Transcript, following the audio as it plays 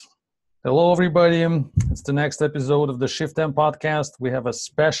Hello, everybody. It's the next episode of the Shift M podcast. We have a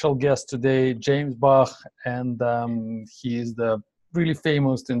special guest today, James Bach, and he is the really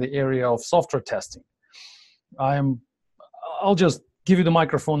famous in the area of software testing. I'm. I'll just give you the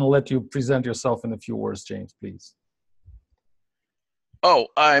microphone and let you present yourself in a few words, James, please. Oh,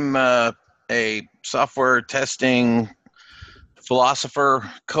 I'm a software testing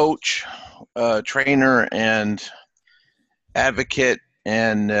philosopher, coach, trainer, and advocate,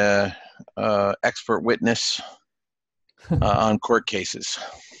 and expert witness on court cases.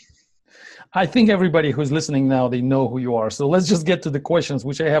 I think everybody who's listening now, they know who you are. So let's just get to the questions,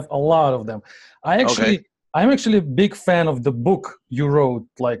 which I have a lot of them. Okay. I'm actually a big fan of the book you wrote,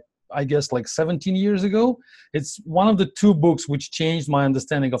 I guess, like 17 years ago. It's one of the two books which changed my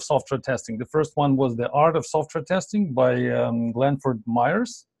understanding of software testing. The first one was The Art of Software Testing by Glenford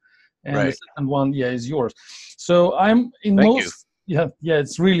Myers. And the Right. second one, yeah, is yours. So I'm in Thank you. most, yeah,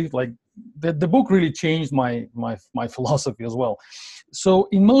 it's really like the book really changed my philosophy as well. So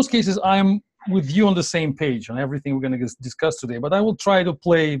in most cases, I'm with you on the same page on everything we're going to discuss today, but I will try to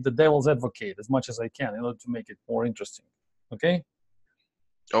play the devil's advocate as much as I can in order to make it more interesting. Okay?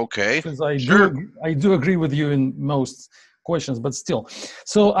 Okay. Because Sure. I do agree with you in most questions, but still.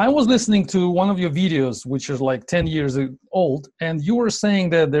 So I was listening to one of your videos, which is like 10 years old, and you were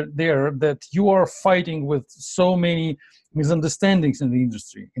saying that you are fighting with so many misunderstandings in the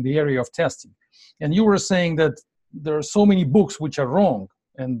industry, in the area of testing. And you were saying that there are so many books which are wrong,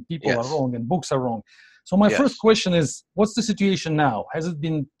 and people are Yes. wrong, and books are wrong. So my first Yes. question is, what's the situation now?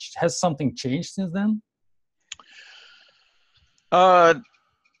 Has something changed since then? Uh,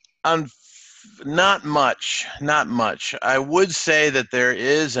 on Not much. Not much. I would say that there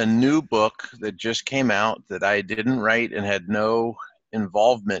is a new book that just came out that I didn't write and had no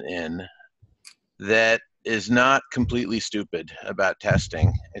involvement in, that is not completely stupid about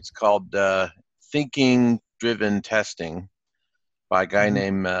testing. It's called Thinking Driven Testing by a guy Mhm.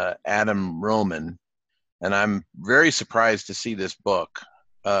 named Adam Roman. And I'm very surprised to see this book.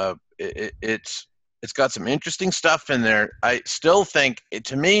 It's got some interesting stuff in there. I still think,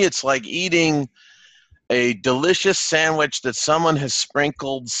 to me, it's like eating a delicious sandwich that someone has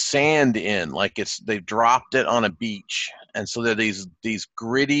sprinkled sand in, like they've dropped it on a beach, and so there are these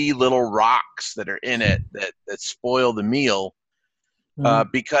gritty little rocks that are in it that spoil the meal,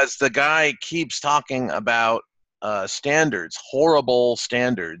 Mhm. because the guy keeps talking about standards, horrible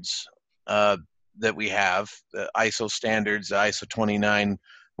standards that we have, the ISO standards, the ISO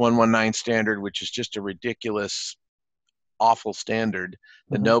 29119 standard, which is just a ridiculous, awful standard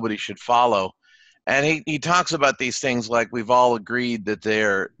that Mhm. nobody should follow. And he talks about these things like we've all agreed that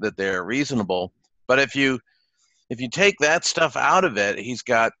they're reasonable. But if you take that stuff out of it, he's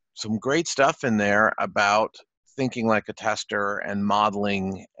got some great stuff in there about thinking like a tester and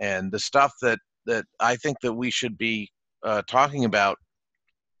modeling and the stuff that I think that we should be talking about.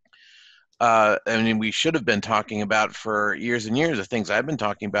 I mean, we should have been talking about for years and years. The things I've been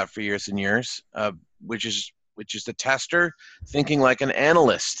talking about for years and years, which is the tester thinking like an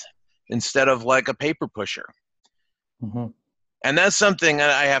analyst instead of like a paper pusher. Mhm. And that's something that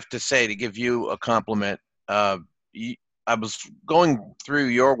I have to say, to give you a compliment. Uh, I was going through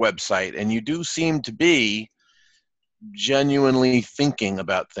your website, and you do seem to be genuinely thinking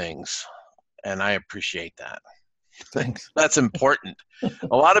about things, and I appreciate that. Thanks. That's important.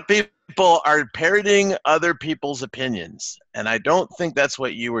 A lot of people are parroting other people's opinions, and I don't think that's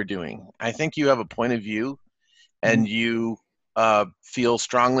what you were doing. I think you have a point of view, Mhm. and you feel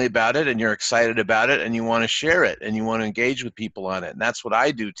strongly about it, and you're excited about it, and you want to share it, and you want to engage with people on it, and that's what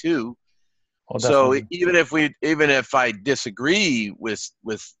I do too. Oh, So definitely. even if I disagree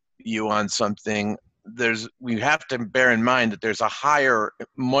with you on something, we have to bear in mind that there's a higher,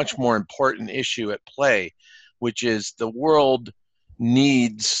 much more important issue at play, which is the world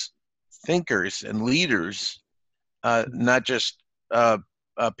needs thinkers and leaders, not just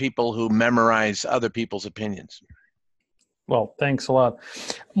people who memorize other people's opinions. Well, thanks a lot.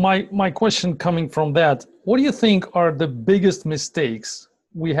 My question coming from that, what do you think are the biggest mistakes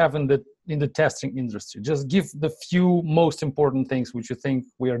we have in the testing industry? Just give the few most important things which you think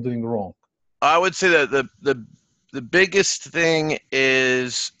we are doing wrong. I would say that the biggest thing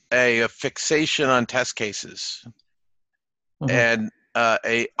is a fixation on test cases, Mhm. and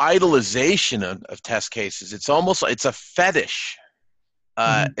a idolization of test cases. It's almost like it's a fetish.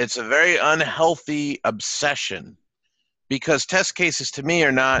 Mhm. It's a very unhealthy obsession, because test cases to me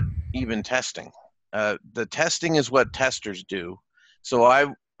are not even testing. The testing is what testers do. So I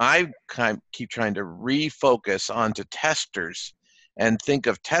kind of keep trying to refocus onto testers and think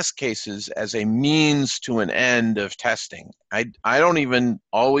of test cases as a means to an end of testing. I don't even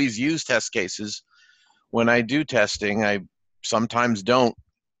always use test cases. When I do testing, I sometimes don't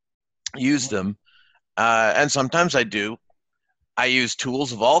use them, and sometimes I do. I use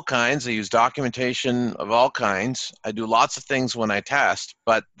tools of all kinds. I use documentation of all kinds. I do lots of things when I test,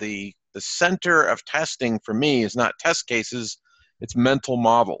 but the center of testing for me is not test cases, it's mental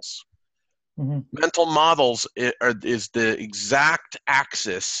models. Mm-hmm. Mental models is the exact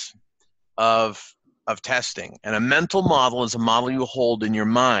axis of testing, and a mental model is a model you hold in your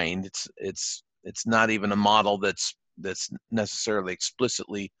mind. It's not even a model that's necessarily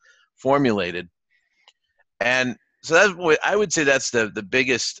explicitly formulated. And so that's what I would say, that's the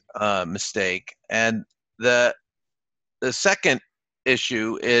biggest mistake. And the second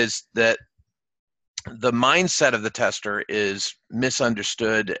issue is that the mindset of the tester is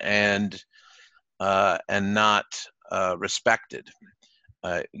misunderstood and not respected.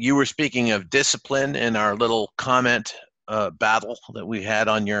 You were speaking of discipline in our little comment battle that we had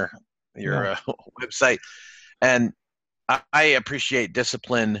on your website, and I appreciate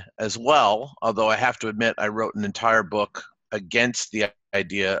discipline as well, although I have to admit I wrote an entire book against the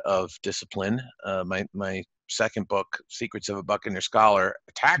idea of discipline. My second book, Secrets of a Buccaneer Scholar,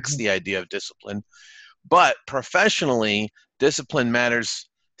 attacks the idea of discipline. But professionally, discipline matters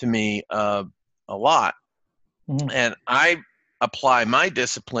to me a lot. And I apply my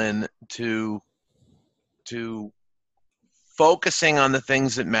discipline to focusing on the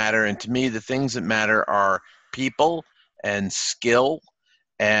things that matter. And to me, the things that matter are people and skill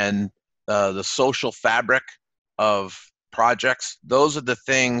and the social fabric of projects. Those are the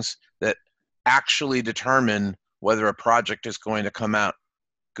things that actually determine whether a project is going to come out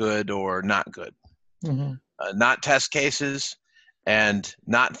good or not good. Not test cases, and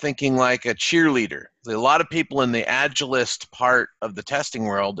not thinking like a cheerleader. A lot of people in the agilist part of the testing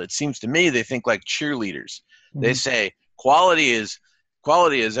world, it seems to me, they think like cheerleaders. They say quality is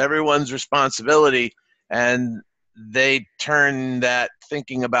everyone's responsibility, and they turn that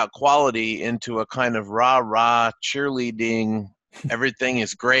thinking about quality into a kind of rah-rah cheerleading, everything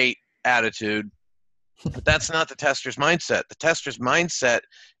is great attitude. But that's not the tester's mindset. The tester's mindset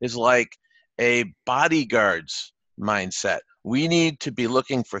is like a bodyguard's mindset. We need to be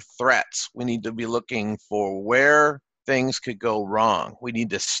looking for threats. We need to be looking for where things could go wrong. We need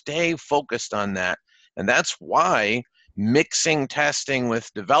to stay focused on that. And that's why mixing testing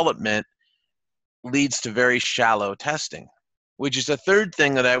with development leads to very shallow testing, which is a third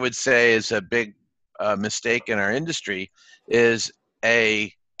thing that I would say is a big mistake in our industry, is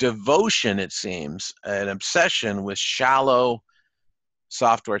a devotion, it seems, an obsession with shallow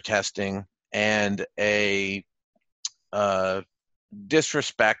software testing and a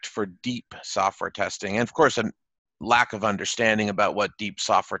disrespect for deep software testing, and of course a lack of understanding about what deep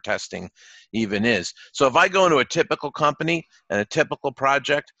software testing even is. So if I go into a typical company and a typical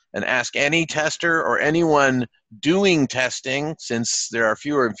project and ask any tester or anyone doing testing, since there are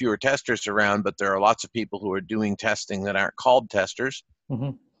fewer and fewer testers around, but there are lots of people who are doing testing that aren't called testers,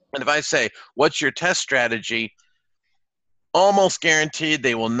 and if I say, what's your test strategy? Almost guaranteed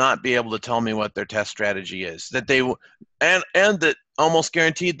they will not be able to tell me what their test strategy is. That they and that almost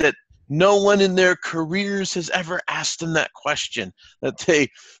guaranteed that no one in their careers has ever asked them that question. That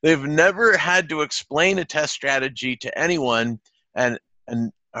they've never had to explain a test strategy to anyone, and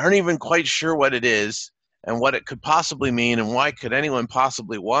aren't even quite sure what it is and what it could possibly mean and why could anyone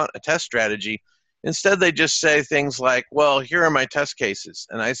possibly want a test strategy. Instead, they just say things like, well, here are my test cases.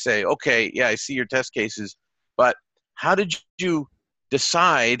 And I say, okay, yeah, I see your test cases, but how did you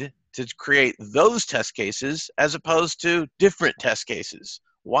decide to create those test cases as opposed to different test cases?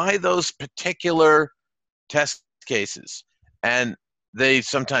 Why those particular test cases? And they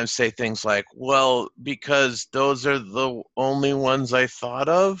sometimes say things like, well, because those are the only ones I thought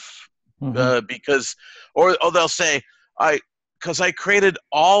of. Because, or they'll say, because I created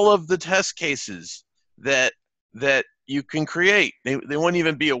all of the test cases that you can create. They won't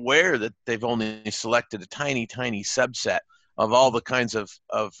even be aware that they've only selected a tiny, tiny subset of all the kinds of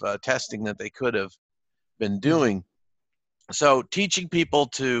testing that they could have been doing. So teaching people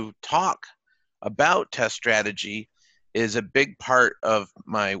to talk about test strategy is a big part of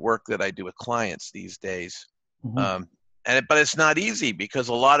my work that I do with clients these days. But it's not easy because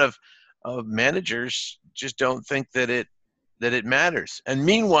a lot of managers just don't think that it matters. And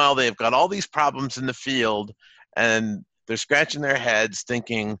meanwhile, they've got all these problems in the field, and they're scratching their heads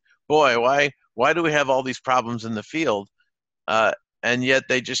thinking, boy, why do we have all these problems in the field? And yet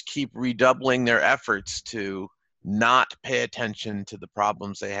they just keep redoubling their efforts to not pay attention to the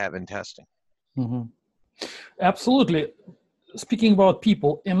problems they have in testing. Absolutely. speaking about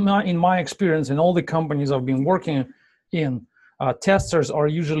people, in my experience, in all the companies I've been working in, testers are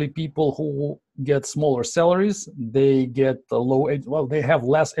usually people who get smaller salaries. They get they have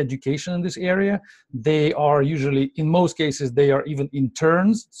less education in this area. They are usually, in most cases, they are even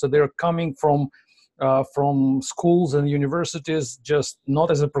interns. So they're coming from schools and universities, just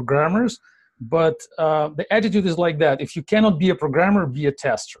not as a programmers. But the attitude is like that: if you cannot be a programmer, be a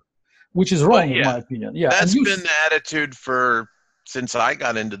tester, which is Well, wrong in yeah, my opinion. Yeah, and that's you. been the attitude since I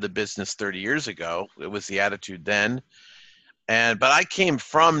got into the business 30 years ago. It was the attitude then. But I came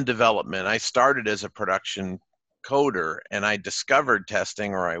from development. I started as a production coder, and I discovered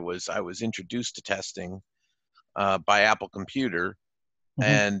testing, or I was introduced to testing by Apple Computer, Mhm.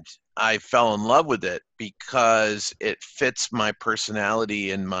 and I fell in love with it because it fits my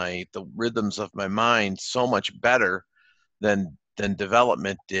personality and the rhythms of my mind so much better than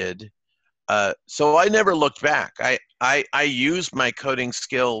development did. So I never looked back. I use my coding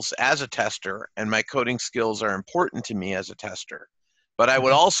skills as a tester, and my coding skills are important to me as a tester. But I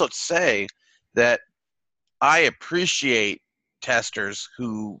would Mhm. also say that I appreciate testers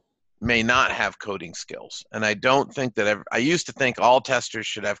who may not have coding skills. And I don't think I used to think all testers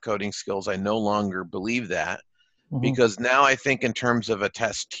should have coding skills. I no longer believe that, Mhm. because now I think in terms of a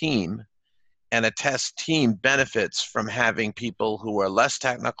test team, and a test team benefits from having people who are less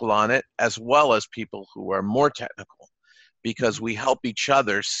technical on it as well as people who are more technical, because we help each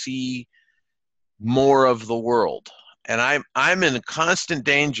other see more of the world. And I'm in constant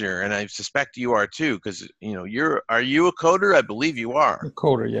danger, and I suspect you are too, because are you a coder? I believe you are. The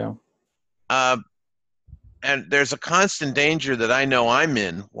coder, yeah. uh, and there's a constant danger that I know I'm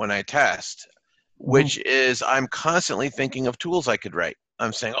in when I test, Mhm. which is I'm constantly thinking of tools I could write.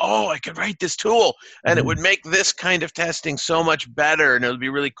 I'm saying, oh, I could write this tool and it would Mhm. make this kind of testing so much better, and it would be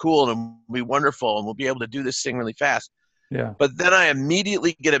really cool and it would be wonderful and we'll be able to do this thing really fast. Yeah. But then I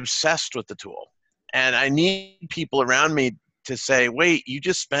immediately get obsessed with the tool. And I need people around me to say, wait, you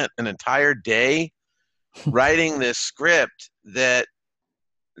just spent an entire day writing this script that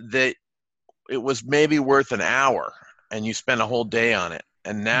it was maybe worth an hour, and you spent a whole day on it,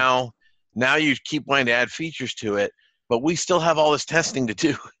 and now you keep wanting to add features to it, but we still have all this testing to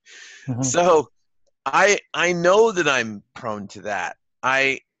do. Mhm. So I know that I'm prone to that.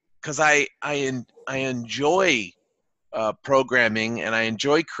 I enjoy programming, and I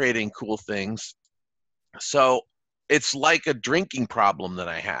enjoy creating cool things. So it's like a drinking problem that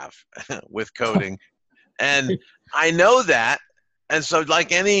I have with coding, and I know that. And so,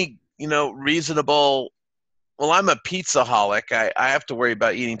 like any reasonable, well, I'm a pizza holic. I have to worry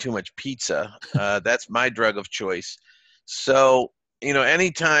about eating too much pizza. That's my drug of choice. So,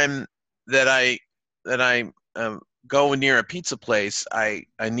 anytime that I go near a pizza place, I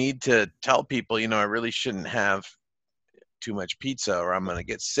need to tell people, I really shouldn't have too much pizza or I'm going to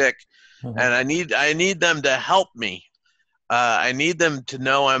get sick. Mhm. And I need them to help me. I need them to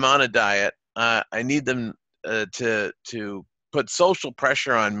know I'm on a diet. I need them to put social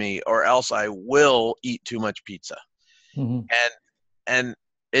pressure on me, or else I will eat too much pizza. Mhm. And and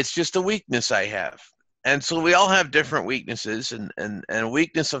it's just a weakness I have. And so we all have different weaknesses, and a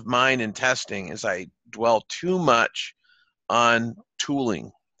weakness of mine in testing is I dwell too much on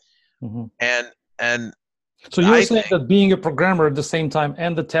tooling. Mhm. And So you're I saying think that being a programmer at the same time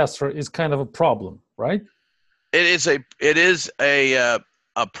and the tester is kind of a problem, right? it is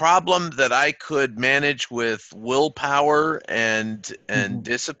a problem that I could manage with willpower and Mhm.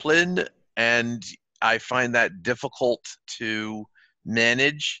 discipline, and I find that difficult to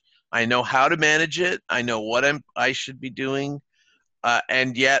manage. I know how to manage it. I know what I should be doing,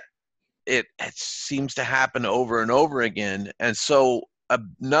 and yet it seems to happen over and over again. And so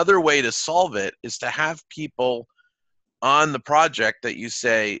another way to solve it is to have people on the project that you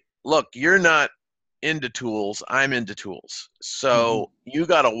say, look, you're not into tools, I'm into tools. Mhm. So you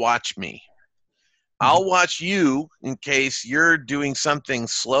got to watch me. Mhm. I'll watch you in case you're doing something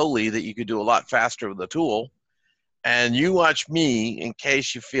slowly that you could do a lot faster with a tool. And you watch me in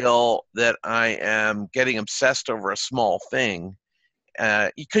case you feel that I am getting obsessed over a small thing.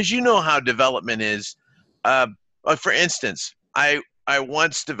 Because you know how development is. Uh, for instance, I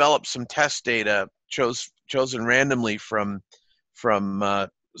once developed some test data chosen randomly from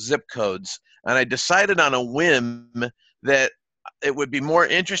zip codes, and I decided on a whim that it would be more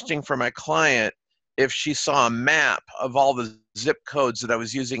interesting for my client if she saw a map of all the zip codes that I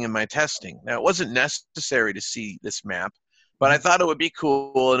was using in my testing. Now, it wasn't necessary to see this map, but I Mhm. thought it would be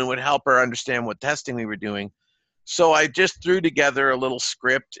cool and it would help her understand what testing we were doing. So I just threw together a little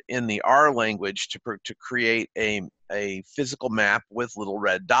script in the R language to create a physical map with little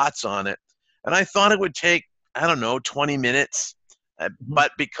red dots on it. And I thought it would take I don't know, 20 minutes. Mhm.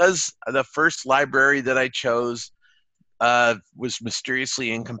 But because the first library that I chose was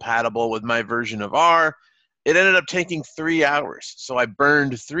mysteriously incompatible with my version of R, it ended up taking 3 hours. So I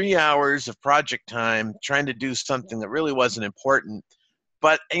burned 3 hours of project time trying to do something that really wasn't important.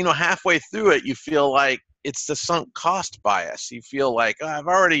 But halfway through it, you feel like it's the sunk cost bias. You feel like, oh, I've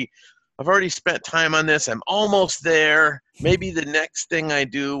already spent time on this. I'm almost there. Maybe the next thing I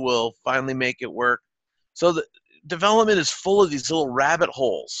do will finally make it work. So the development is full of these little rabbit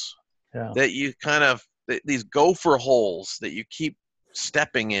holes Yeah, that you kind of these gopher holes that you keep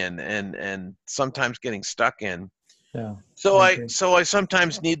stepping in and sometimes getting stuck in. yeah, So I I agree. so I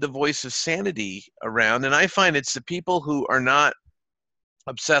sometimes need the voice of sanity around, and I find it's the people who are not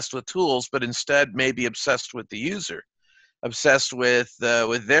obsessed with tools, but instead maybe obsessed with the user, obsessed with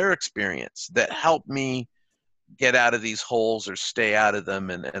their experience that help me get out of these holes or stay out of them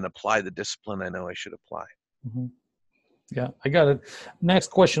and apply the discipline I know I should apply. Mhm. Yeah, I got it.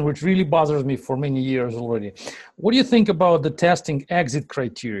 Next question, which really bothers me for many years already. What do you think about the testing exit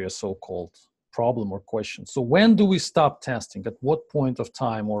criteria, so-called problem or question? So when do we stop testing? At what point of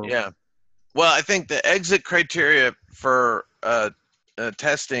time? Or Yeah. Well, I think the exit criteria for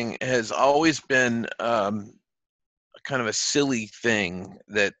testing has always been kind of a silly thing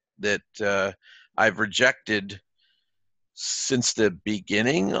that I've rejected since the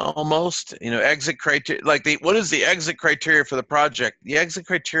beginning almost. Exit criteria, like what is the exit criteria for the project? The exit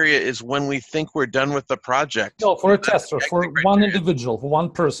criteria is when we think we're done with the project. no, for a That's tester, the for exit one criteria. individual, for one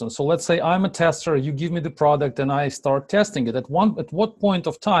person. So let's say I'm a tester, you give me the product and I start testing it. At what point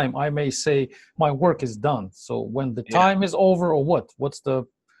of time I may say my work is done? So when the Yeah, time is over or what? What's the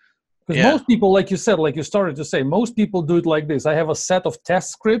Because yeah, most people, like you said, like you started to say, most people do it like this. I have a set of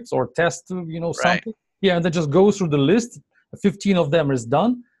test scripts or test, right. something. Yeah, and then just go through the list. 15 of them is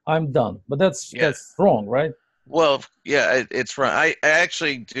done. I'm done. But that's Yeah. that's wrong, right? Well, yeah, it's right. I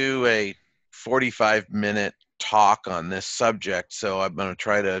actually do a 45-minute talk on this subject, so I'm going to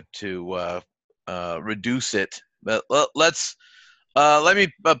try to reduce it. But let me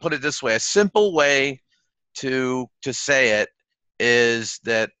put it this way: a simple way to say it is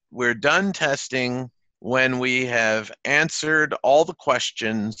that we're done testing when we have answered all the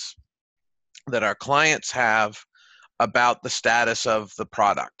questions that our clients have about the status of the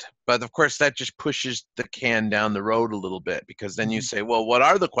product. But of course, that just pushes the can down the road a little bit, because then you Mhm. say, well, what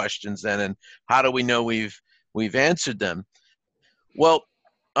are the questions then, and how do we know we've answered them? Well,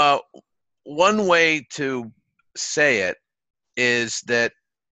 uh, one way to say it is that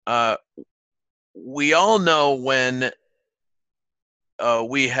uh, we all know when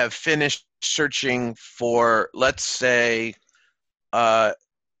we have finished searching for, let's say, uh,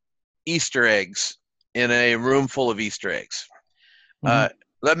 Easter eggs in a room full of Easter eggs. Mhm. Uh,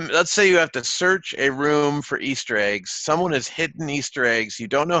 let's say you have to search a room for Easter eggs. Someone has hidden Easter eggs. You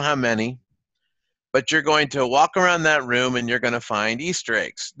don't know how many, but you're going to walk around that room and you're going to find Easter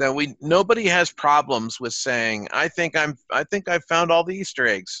eggs. Now, nobody has problems with saying, I think I've found all the Easter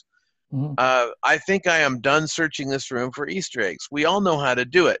eggs. Mhm. I think I am done searching this room for Easter eggs. We all know how to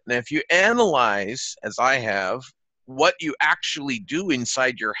do it. And if you analyze, as I have, what you actually do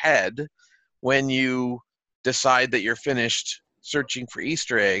inside your head when you decide that you're finished searching for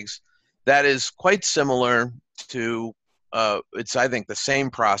Easter eggs, that is quite similar to, it's, I think, the same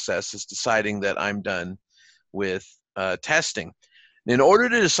process as deciding that I'm done with testing. In order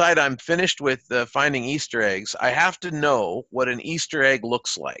to decide I'm finished with finding Easter eggs, I have to know what an Easter egg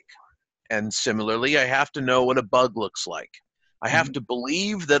looks like. And similarly, I have to know what a bug looks like. I have Mhm. to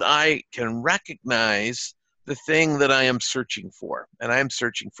believe that I can recognize the thing that I am searching for, and I am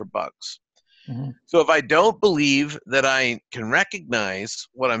searching for bugs. Mhm. So if I don't believe that I can recognize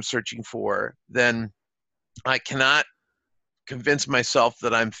what I'm searching for, then I cannot convince myself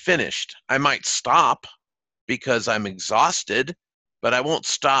that I'm finished. I might stop because I'm exhausted, but I won't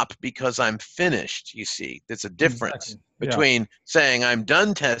stop because I'm finished. You see, there's a difference Exactly. Yeah. between saying I'm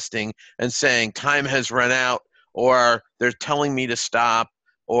done testing and saying time has run out, or they're telling me to stop,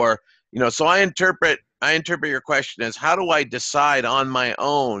 or so I interpret your question as, how do I decide on my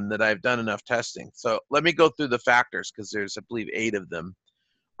own that I've done enough testing? So let me go through the factors, because there's, I believe, 8 of them.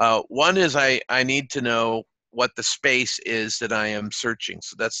 One is I need to know what the space is that I am searching.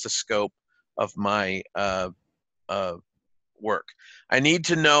 So that's the scope of my uh, work. I need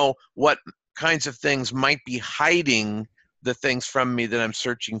to know what kinds of things might be hiding the things from me that I'm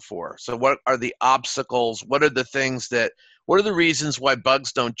searching for. So what are the obstacles? What are the things what are the reasons why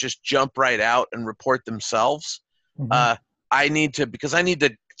bugs don't just jump right out and report themselves? Mhm. Uh, because I need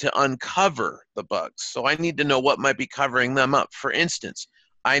to uncover the bugs. So I need to know what might be covering them up. For instance,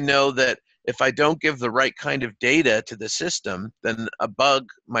 I know that if I don't give the right kind of data to the system, then a bug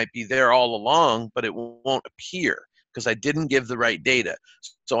might be there all along, but it won't appear because I didn't give the right data.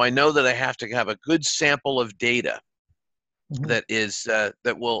 So I know that I have to have a good sample of data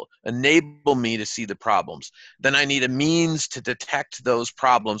that will enable me to see the problems. Then I need a means to detect those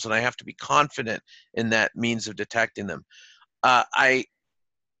problems, and I have to be confident in that means of detecting them.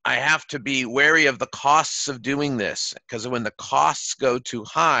 I have to be wary of the costs of doing this, because when the costs go too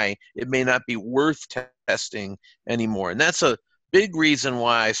high, it may not be worth testing anymore. And that's a big reason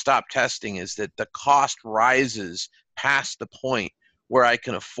why I stopped testing, is that the cost rises past the point where I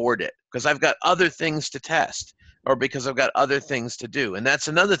can afford it, because I've got other things to test, or because I've got other things to do. And that's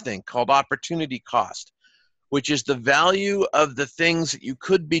another thing called opportunity cost, which is the value of the things that you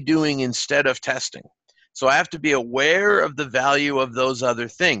could be doing instead of testing. So I have to be aware of the value of those other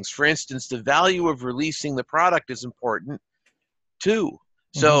things. For instance, the value of releasing the product is important too.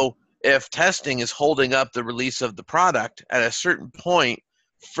 So if testing is holding up the release of the product, at a certain point,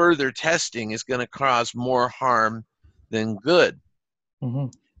 further testing is going to cause more harm than good.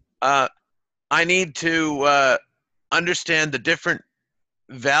 I need to understand the different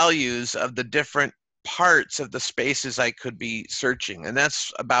values of the different parts of the spaces I could be searching, and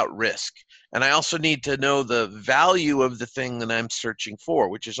that's about risk. And I also need to know the value of the thing that I'm searching for,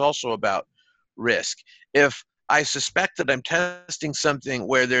 which is also about risk. If I suspect that I'm testing something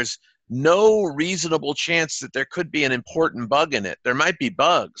where there's no reasonable chance that there could be an important bug in it, there might be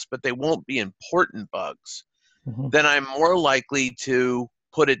bugs, but they won't be important bugs, then I'm more likely to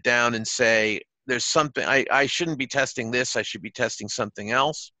put it down and say, there's something, I shouldn't be testing this, I should be testing something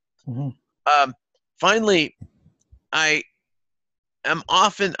else. Finally, I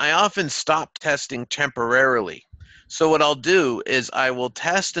often stop testing temporarily. So what I'll do is I will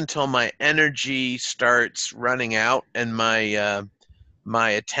test until my energy starts running out and my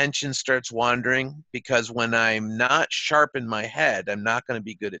attention starts wandering, because when I'm not sharp in my head, I'm not going to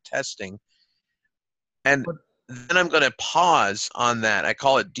be good at testing. And then I'm going to pause on that. I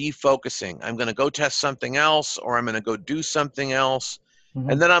call it defocusing. I'm going to go test something else, or I'm going to go do something else.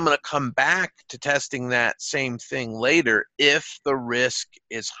 And then I'm going to come back to testing that same thing later if the risk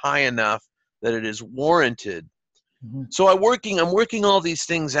is high enough that it is warranted. So I'm working all these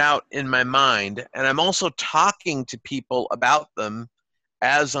things out in my mind, and I'm also talking to people about them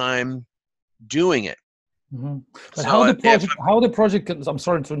as I'm doing it. But So how the project can, I'm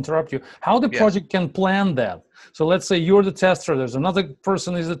sorry to interrupt you, how the yeah. project can plan that? So let's say you're the tester, there's another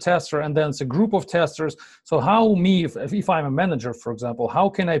person is a tester, and then it's a group of testers. So how me, if I'm a manager, for example, how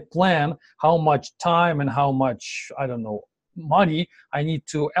can I plan how much time and how much, I don't know, money I need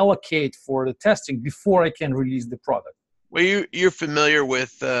to allocate for the testing before I can release the product? Well, you're familiar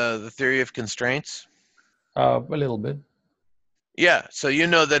with the theory of constraints? A little bit. Yeah, so you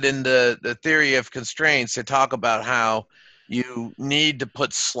know that in the theory of constraints, they talk about how you need to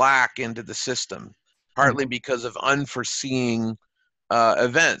put slack into the system, partly because of unforeseen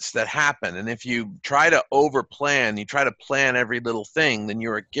events that happen. And if you try to overplan, you try to plan every little thing, then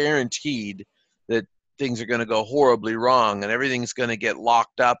you're guaranteed that things are going to go horribly wrong and everything's going to get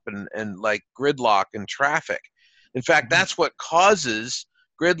locked up and like gridlock and traffic. In fact, that's what causes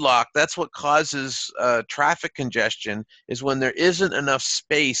gridlock. That's what causes traffic congestion, is when there isn't enough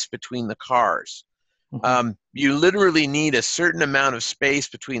space between the cars. You literally need a certain amount of space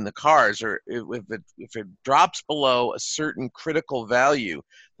between the cars, or if it drops below a certain critical value,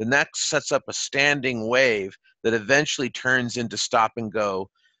 then that sets up a standing wave that eventually turns into stop and go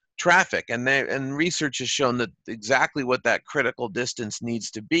traffic. And research has shown that exactly what that critical distance needs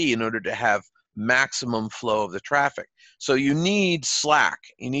to be in order to have maximum flow of the traffic. So you need slack.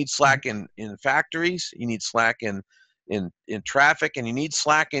 You need slack in factories, you need slack in traffic, and you need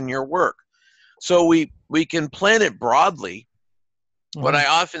slack in your work. So we can plan it broadly. What I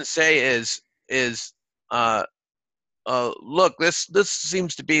often say is look, this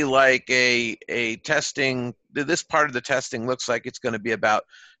seems to be like a testing. This part of the testing looks like it's going to be about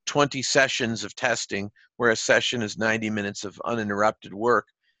 20 sessions of testing, where a session is 90 minutes of uninterrupted work.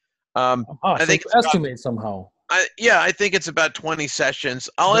 I think so estimate somehow. I think it's about 20 sessions.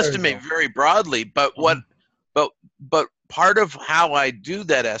 I'll estimate very broadly, but but part of how I do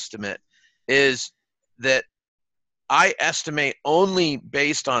that estimate is that I estimate only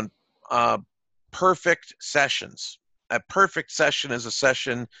based on perfect sessions. A perfect session is a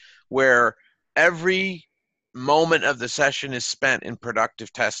session where every moment of the session is spent in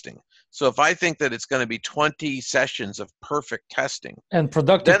productive testing. So if I think that it's going to be 20 sessions of perfect testing. And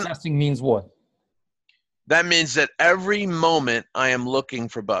productive testing means what? That means that every moment I am looking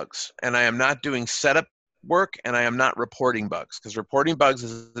for bugs, and I am not doing setup work, and I am not reporting bugs, because reporting bugs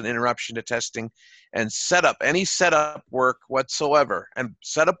is an interruption to testing. And setup, any setup work whatsoever, and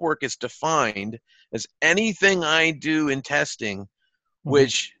setup work is defined as anything I do in testing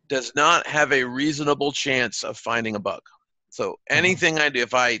which does not have a reasonable chance of finding a bug. So anything I do,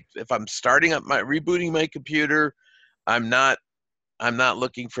 if I'm starting up rebooting my computer, I'm not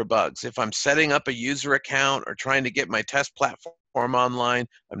looking for bugs. If I'm setting up a user account or trying to get my test platform online,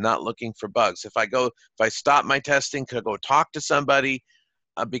 I'm not looking for bugs. If I stop my testing to go talk to somebody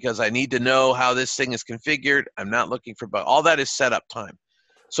because I need to know how this thing is configured, I'm not looking for bugs. All that is setup time.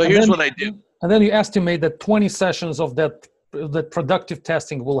 So here's what I do. And then you estimate that 20 sessions of that productive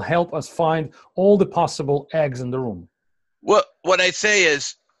testing will help us find all the possible eggs in the room. What I say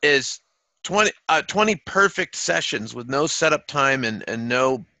is 20 perfect sessions with no setup time and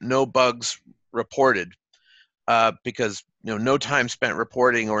no bugs reported, because no time spent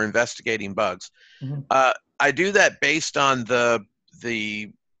reporting or investigating bugs. I do that based on the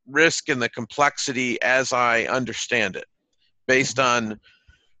risk and the complexity as I understand it, based on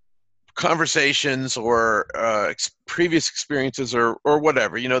conversations or previous experiences or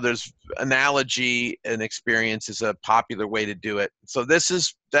whatever. There's analogy and experience is a popular way to do it. So that's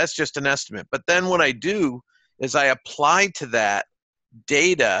just an estimate. But then what I do is I apply to that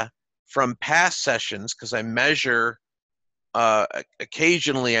data from past sessions, because I measure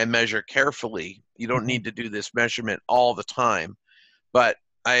occasionally, I measure carefully. You don't need to do this measurement all the time, but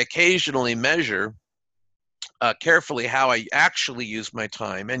I occasionally measure carefully how I actually use my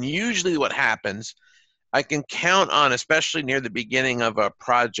time. And usually what happens, I can count on, especially near the beginning of a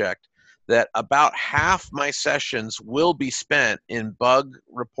project, that about half my sessions will be spent in bug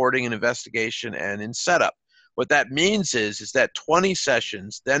reporting and investigation and in setup. What that means is that 20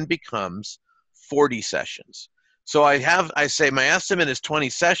 sessions then becomes 40 sessions. So I say my estimate is 20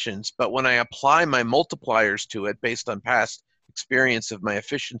 sessions, but when I apply my multipliers to it based on past experience of my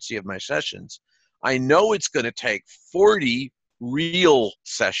efficiency of my sessions, I know it's going to take 40 real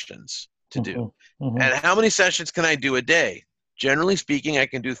sessions to do. And how many sessions can I do a day? Generally speaking, I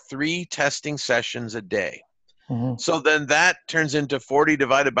can do 3 testing sessions a day. So then that turns into 40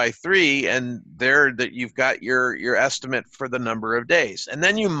 divided by 3, and there that you've got your estimate for the number of days. And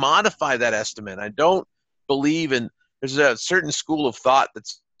then you modify that estimate. I don't believe in, there's a certain school of thought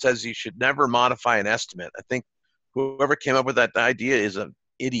that says you should never modify an estimate. I think whoever came up with that idea is an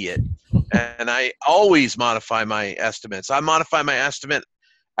idiot. And I always modify my estimates. I modify my estimate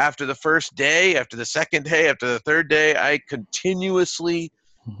after the first day, after the second day, after the third day. I continuously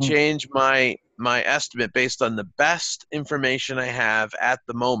change my estimate based on the best information I have at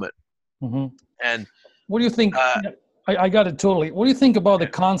the moment. And what do you think? I got it totally. What do you think about the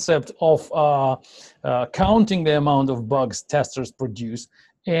concept of counting the amount of bugs testers produce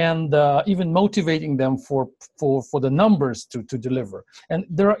and even motivating them for the numbers to deliver? And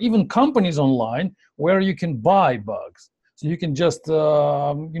there are even companies online where you can buy bugs. So you can just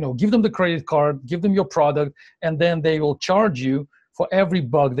give them the credit card, give them your product, and then they will charge you for every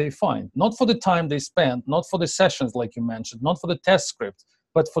bug they find. Not for the time they spend, not for the sessions like you mentioned, not for the test script,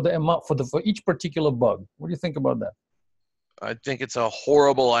 but for the amount for each particular bug. What do you think about that? I think it's a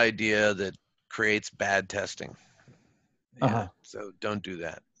horrible idea that creates bad testing. Yeah, so don't do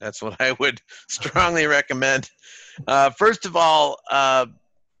that. That's what I would strongly recommend. First of all,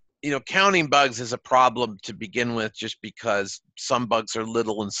 counting bugs is a problem to begin with, just because some bugs are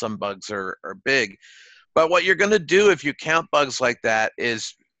little and some bugs are big. But what you're going to do if you count bugs like that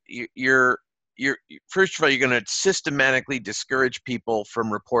is you're first of all, you're going to systematically discourage people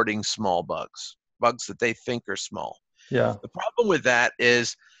from reporting small bugs that they think are small. Yeah. The problem with that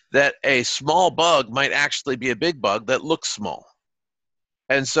is that a small bug might actually be a big bug that looks small.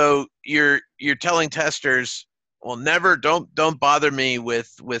 And so you're telling testers, well, don't bother me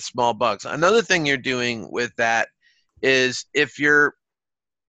with small bugs. Another thing you're doing with that is we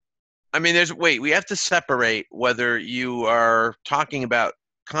have to separate whether you are talking about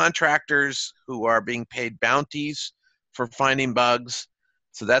contractors who are being paid bounties for finding bugs.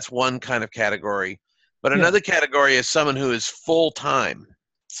 So that's one kind of category. But another category is someone who is full-time,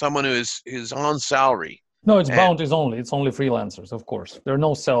 someone who's on salary. No, it's bounties only. It's only freelancers, of course. There are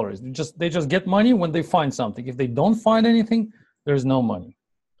no salaries. They just get money when they find something. If they don't find anything, there's no money.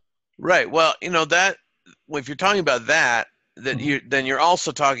 Right. Well, that if you're talking about that, then you're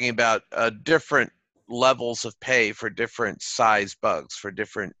also talking about different levels of pay for different size bugs, for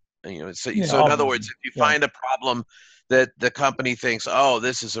different, so in other words, if you find a problem that the company thinks, oh,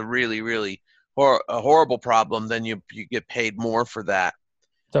 this is a really, really horrible problem, then you get paid more for that.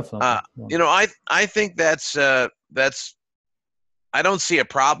 Definitely. I think that's I don't see a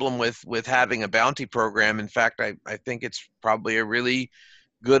problem with having a bounty program. In fact, I think it's probably a really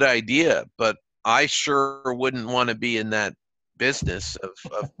good idea, but I sure wouldn't want to be in that business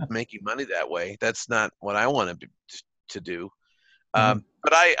of making money that way. That's not what I want to do. Mhm.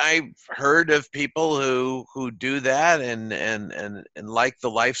 But I've heard of people who do that and like the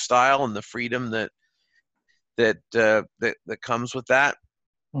lifestyle and the freedom that comes with that.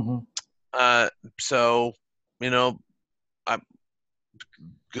 Mhm. Uh, so, you know, I'm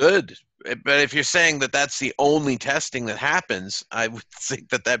good. But if you're saying that that's the only testing that happens, I would think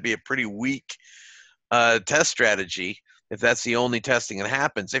that that'd be a pretty weak test strategy if that's the only testing that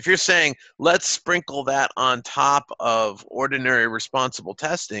happens. If you're saying let's sprinkle that on top of ordinary responsible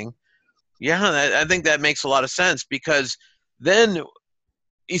testing, yeah, I think that makes a lot of sense, because then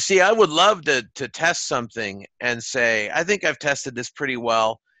you see, I would love to test something and say, I think I've tested this pretty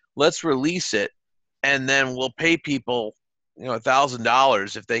well. Let's release it, and then we'll pay people,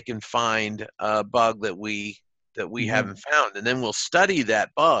 $1,000 if they can find a bug that we Mhm. haven't found, and then we'll study that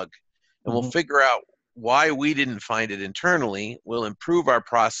bug, and we'll Mhm. figure out why we didn't find it internally. We'll improve our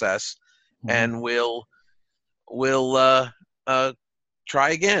process, Mhm. and we'll uh, try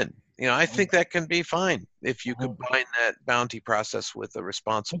again. I think that can be fine if you Mhm. combine that bounty process with a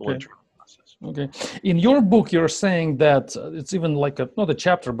responsible Okay. internal process. Okay. In your book, you're saying that it's even like not a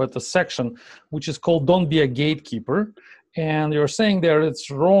chapter, but a section, which is called "Don't Be a Gatekeeper," and you're saying there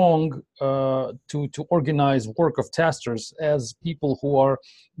it's wrong to organize work of testers as people who are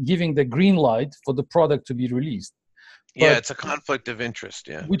giving the green light for the product to be released. Yeah, But it's a conflict of interest.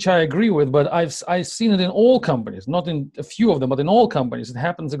 Yeah. which I agree with, but I've seen it in all companies, not in a few of them, but in all companies, it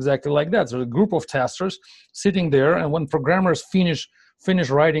happens exactly like that. There's a group of testers sitting there, and when programmers finish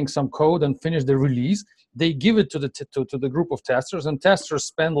writing some code and finish the release, they give it to the group of testers, and testers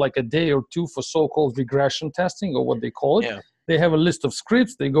spend like a day or two for so-called regression testing, or what they call it. Yeah. They have a list of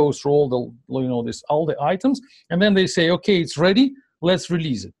scripts. They go through all the items, and then they say, okay, it's ready. Let's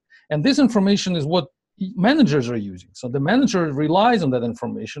release it. And this information is what managers are using. So the manager relies on that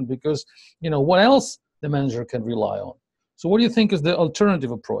information because, what else the manager can rely on. So what do you think is the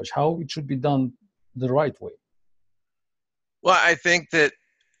alternative approach? How it should be done the right way? Well, I think that,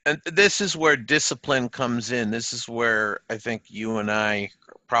 and this is where discipline comes in. This is where I think you and I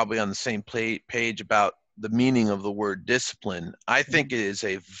are probably on the same page about the meaning of the word discipline. I think it is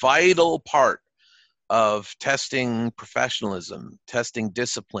a vital part of testing professionalism, testing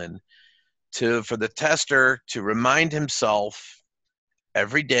discipline, for the tester to remind himself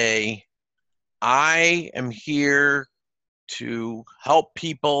every day, I am here to help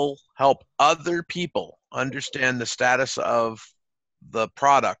other people understand the status of the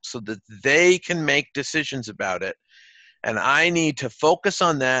product so that they can make decisions about it. And I need to focus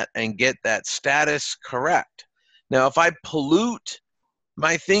on that and get that status correct. Now, if I pollute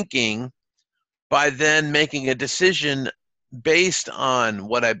my thinking by then making a decision based on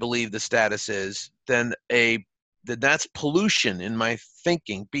what I believe the status is, then that's pollution in my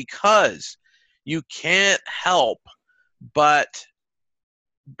thinking, because you can't help but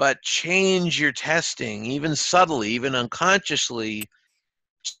change your testing, even subtly, even unconsciously,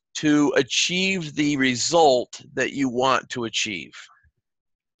 to achieve the result that you want to achieve,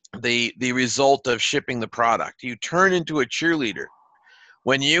 the result of shipping the product. You turn into a cheerleader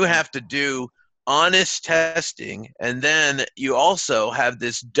when you have to do honest testing, and then you also have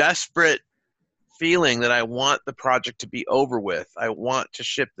this desperate feeling that I want the project to be over with. I want to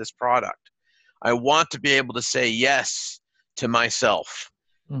ship this product. I want to be able to say yes to myself.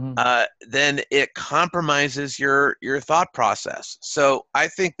 Mm-hmm. Then it compromises your thought process. So I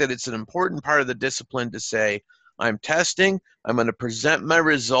think that it's an important part of the discipline to say, I'm testing, I'm going to present my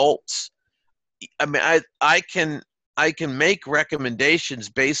results. I mean, I can make recommendations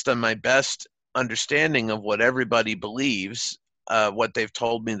based on my best understanding of what everybody believes, what they've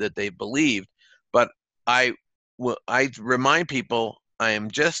told me that they believed, but I I remind people I am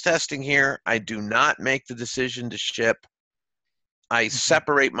just testing here. I do not make the decision to ship. I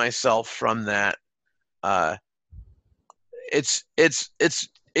separate myself from that. Uh, it's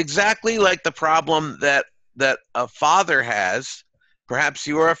exactly like the problem that a father has. Perhaps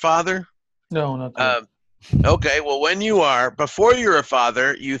you are a father. No, not yet. Um, Okay, well, when you are, before you're a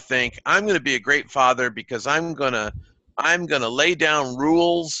father, you think, I'm going to be a great father because I'm going to lay down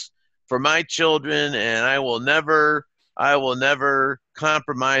rules for my children, and I will never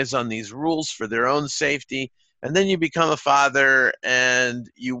compromise on these rules for their own safety. And then you become a father, and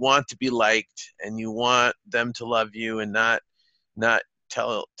you want to be liked, and you want them to love you and not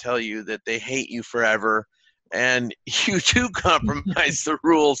tell you that they hate you forever, and you do compromise the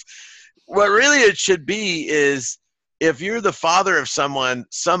rules. What really it should be is if you're the father of someone,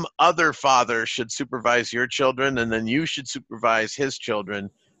 some other father should supervise your children, and then you should supervise his children.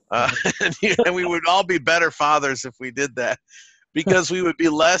 And we would all be better fathers if we did that, because we would be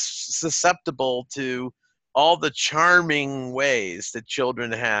less susceptible to all the charming ways that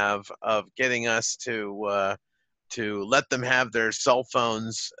children have of getting us to let them have their cell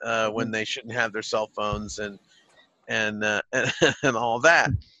phones when they shouldn't have their cell phones, and all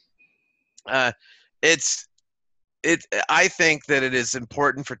that. Uh, it's I think that it is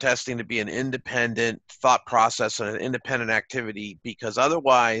important for testing to be an independent thought process and an independent activity, because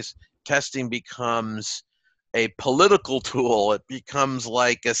otherwise testing becomes a political tool. It becomes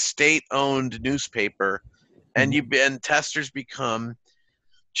like a state-owned newspaper, and testers become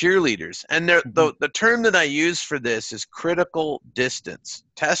cheerleaders. And the term that I use for this is critical distance.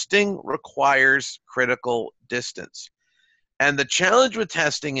 Testing requires critical distance. And the challenge with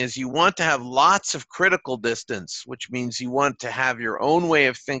testing is you want to have lots of critical distance, which means you want to have your own way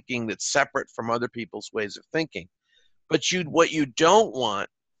of thinking that's separate from other people's ways of thinking. But what you don't want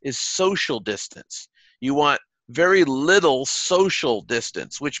is social distance. You want very little social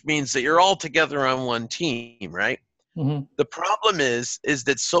distance, which means that you're all together on one team, right? The problem is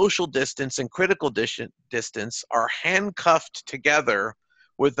that social distance and critical distance are handcuffed together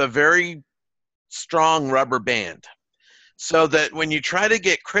with a very strong rubber band. So that when you try to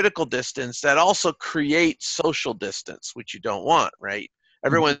get critical distance, that also creates social distance, which you don't want, right?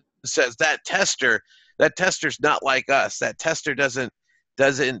 Everyone says that tester's not like us. That tester doesn't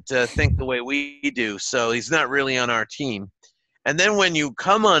think the way we do, so he's not really on our team. And then when you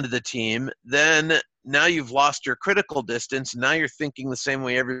come onto the team, then now you've lost your critical distance. And now you're thinking the same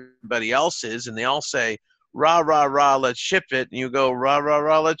way everybody else is, and they all say, rah, rah, rah, let's ship it. And you go, rah, rah,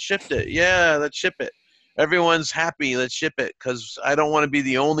 rah, let's ship it. Yeah, let's ship it. Everyone's happy, let's ship it, because I don't want to be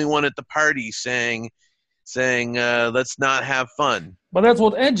the only one at the party saying let's not have fun. But that's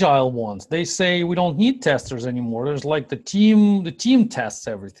what Agile wants. They say we don't need testers anymore. There's like the team tests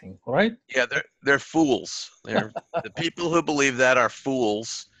everything, right? Yeah, they're fools. The people who believe that are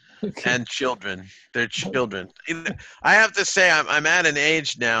fools. Okay. And children. They're children. I have to say, I'm at an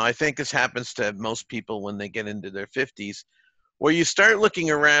age now, I think this happens to most people when they get into their 50s, where you start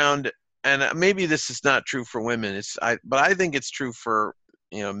looking around, and maybe this is not true for women, but I think it's true for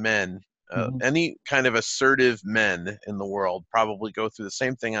men. Any kind of assertive men in the world probably go through the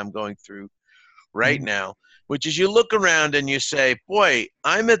same thing I'm going through right now, which is you look around and you say, boy,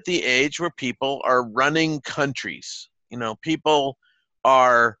 I'm at the age where people are running countries. People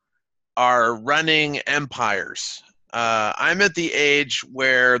are running empires. I'm at the age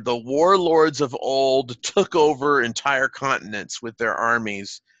where the warlords of old took over entire continents with their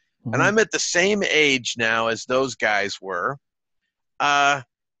armies. And I'm at the same age now as those guys were.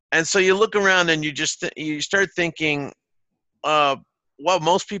 And so you look around and you start thinking, well,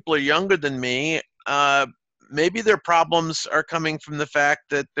 most people are younger than me. Maybe their problems are coming from the fact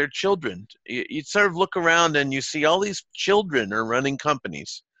that they're children. You sort of look around and you see all these children are running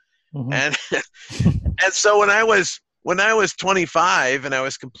companies. And and so when I was 25 and I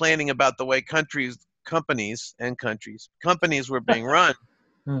was complaining about the way companies were being run,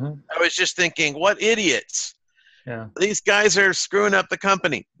 I was just thinking, what idiots. Yeah. These guys are screwing up the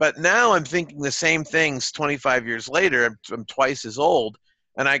company. But now I'm thinking the same things 25 years later. I'm twice as old.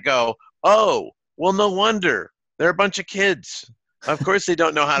 And I go, oh, well, no wonder. They're a bunch of kids. Of course they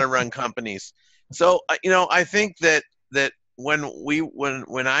don't know how to run companies. So, I think that when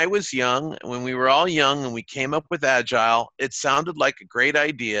I was young, when we were all young and we came up with Agile, it sounded like a great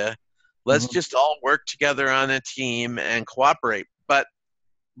idea. Let's just all work together on a team and cooperate. But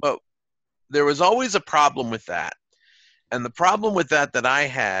there was always a problem with that. And the problem with that I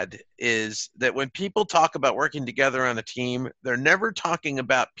had is that when people talk about working together on a team, they're never talking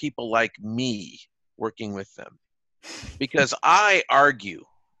about people like me working with them. Because I argue.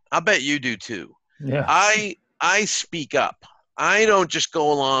 I'll bet you do too. Yeah. I speak up. I don't just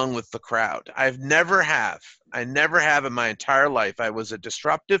go along with the crowd. I never have in my entire life. I was a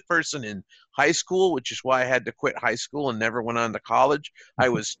disruptive person in high school, which is why I had to quit high school and never went on to college. I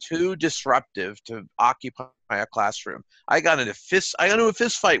was too disruptive to occupy a classroom. I got into a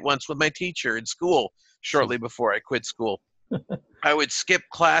fist fight once with my teacher in school shortly before I quit school. I would skip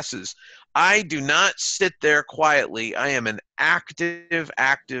classes. I do not sit there quietly. I am an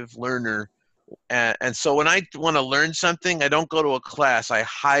active learner. And so when I want to learn something, I don't go to a class. I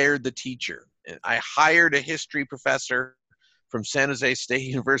hire the teacher. I hired a history professor from San Jose State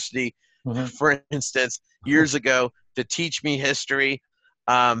University, for instance, years ago to teach me history.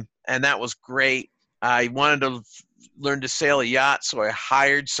 And that was great. I wanted to learn to sail a yacht, so I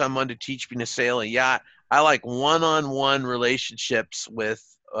hired someone to teach me to sail a yacht. I like one-on-one relationships with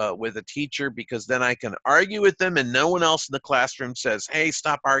a teacher, because then I can argue with them and no one else in the classroom says, hey,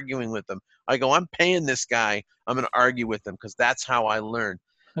 stop arguing with them. I go, I'm paying this guy. I'm going to argue with them, because that's how I learn.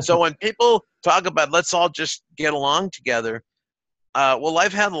 So when people talk about let's all just get along together, well,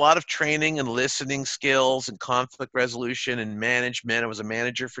 I've had a lot of training and listening skills and conflict resolution and management. I was a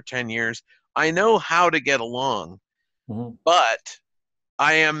manager for 10 years. I know how to get along, Mhm. but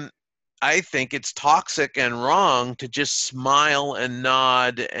I think it's toxic and wrong to just smile and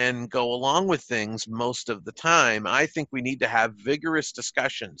nod and go along with things most of the time. I think we need to have vigorous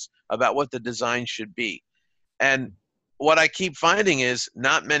discussions about what the design should be. And what I keep finding is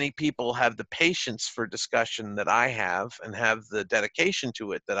not many people have the patience for discussion that I have, and have the dedication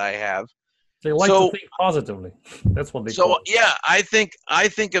to it that I have. They like to So think positively. That's what they so call it. yeah, I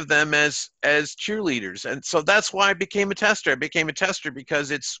think of them as cheerleaders, and so that's why I became a tester. I became a tester because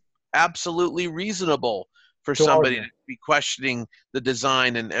it's absolutely reasonable for To somebody to argue. be questioning the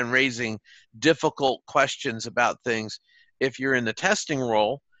design and raising difficult questions about things if you're in the testing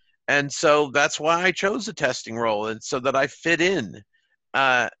role. And so that's why I chose the testing role, and so that I fit in.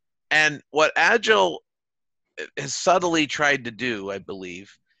 Uh, and what Agile has subtly tried to do, I believe,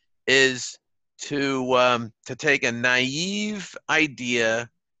 is to take a naive idea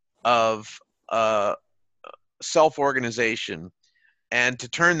of uh, self-organization and to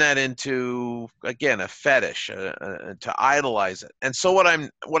turn that into, again, a fetish, to idolize it. And so what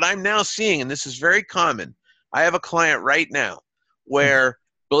I'm now seeing, and this is very common, I have a client right now Mhm. where,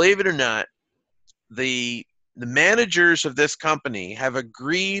 believe it or not, the the managers of this company have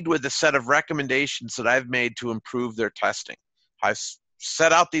agreed with a set of recommendations that I've made to improve their testing. I've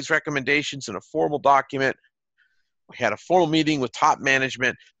set out these recommendations in a formal document. We had a formal meeting with top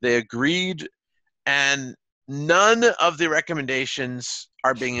management. They agreed, and none of the recommendations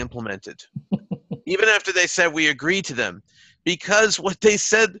are being implemented, even after they said we agree to them. Because what they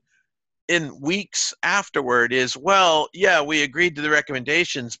said in weeks afterward is, well, yeah, we agreed to the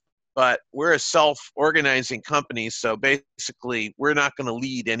recommendations, but we're a self-organizing company, so basically we're not going to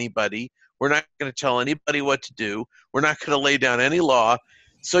lead anybody. We're not going to tell anybody what to do. We're not going to lay down any law.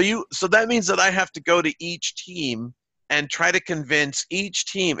 So that means that I have to go to each team and try to convince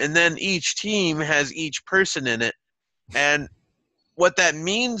each team, and then each team has each person in it. And what that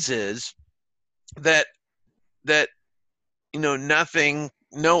means is that that nothing,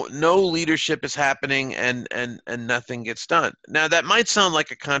 no leadership is happening, and nothing gets done. Now that might sound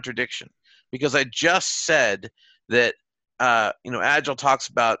like a contradiction, because I just said that Agile talks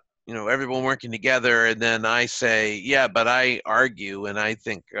about everyone working together, and then I say, yeah, but I argue, and I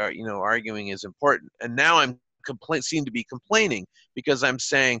think arguing is important. And now seem to be complaining, because I'm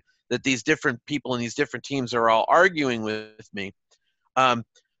saying that these different people in these different teams are all arguing with me. um,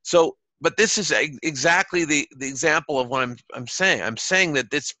 but this is exactly the example of what I'm saying. I'm saying that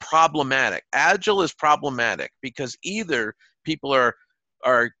it's problematic. Agile is problematic because either people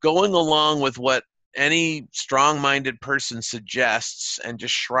are going along with what any strong-minded person suggests and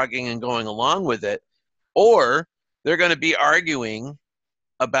just shrugging and going along with it, or they're going to be arguing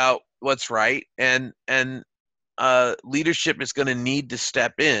about what's right, and leadership is going to need to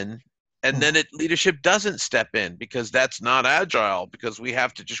step in, and then Mhm. leadership doesn't step in, because that's not agile, because we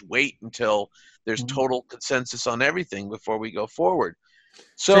have to just wait until there's Mhm. total consensus on everything before we go forward.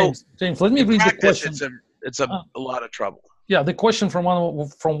 So James, let me in read the practice, question. it's Uh, a lot of trouble. yeah, the question from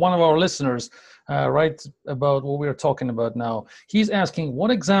one of our listeners, right about what we are talking about now. He's asking,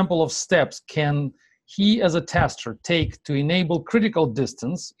 what example of steps can he, as a tester, take to enable critical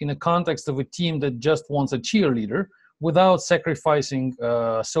distance in a context of a team that just wants a cheerleader without sacrificing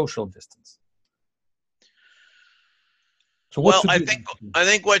social distance? So, what Well, to I do? think I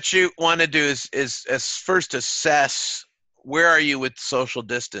think what you want to do is first assess, where are you with social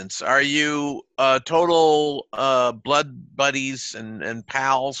distance. Are you total blood buddies and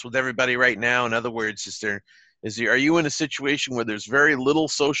pals with everybody right now? In other words, are you in a situation where there's very little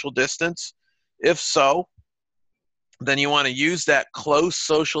social distance? If so, then you want to use that close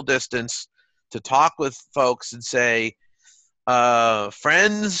social distance to talk with folks and say,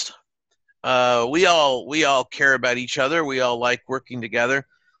 friends, we all care about each other. We all like working together.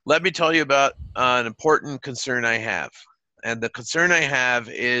 Let me tell you about an important concern I have. And the concern I have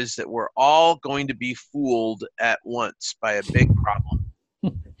is that we're all going to be fooled at once by a big problem.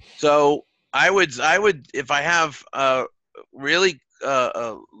 So I would, if I have really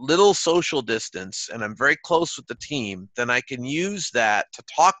a little social distance and I'm very close with the team, then I can use that to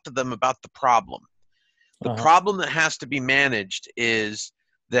talk to them about the problem. The Uh-huh. problem that has to be managed is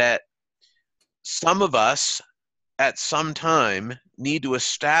that some of us at some time need to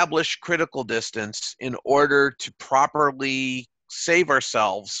establish critical distance in order to properly save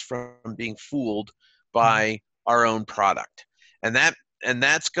ourselves from being fooled by our own product. And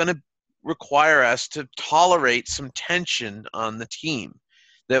that's going to require us to tolerate some tension on the team,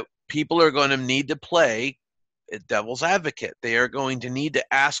 that people are going to need to play devil's advocate. They are going to need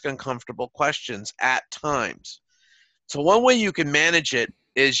to ask uncomfortable questions at times. So one way you can manage it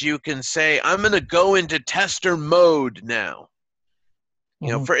is you can say, I'm going to go into tester mode now. You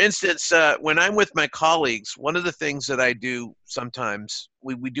know, for instance, when I'm with my colleagues, one of the things that I do sometimes,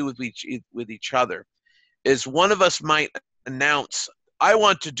 we do with each other, is one of us might announce, I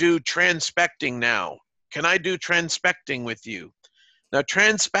want to do transpecting now. Can I do transpecting with you? Now,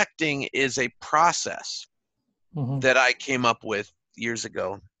 transpecting is a process that I came up with years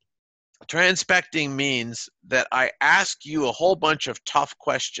ago. Transpecting means that I ask you a whole bunch of tough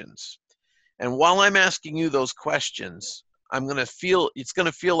questions. And while I'm asking you those questions, it's going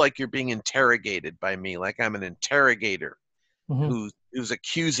to feel like you're being interrogated by me, like I'm an interrogator who's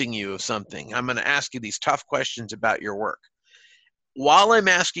accusing you of something. I'm going to ask you these tough questions about your work. While I'm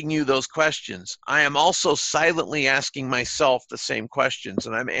asking you those questions, I am also silently asking myself the same questions,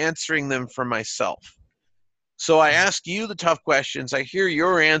 and I'm answering them for myself. So I ask you the tough questions, I hear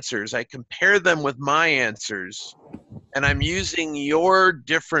your answers, I compare them with my answers, and I'm using your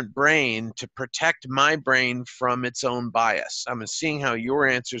different brain to protect my brain from its own bias. I'm seeing how your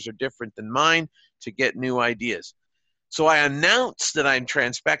answers are different than mine to get new ideas. So I announce that I'm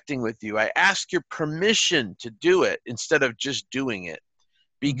transpecting with you. I ask your permission to do it instead of just doing it,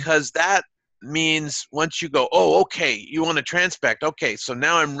 because that means once you go, oh, okay, you want to transpect. Okay, so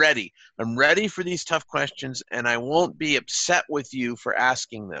now I'm ready. I'm ready for these tough questions, and I won't be upset with you for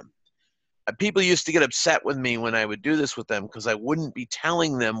asking them. People used to get upset with me when I would do this with them because I wouldn't be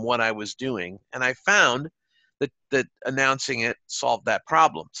telling them what I was doing. And I found that announcing it solved that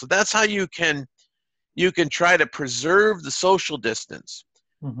problem. So that's how you can try to preserve the social distance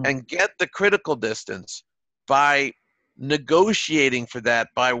and get the critical distance by negotiating for that,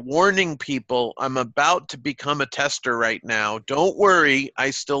 by warning people, I'm about to become a tester right now. Don't worry, I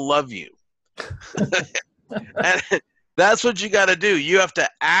still love you. And that's what you got to do. You have to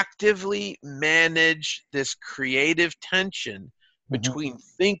actively manage this creative tension between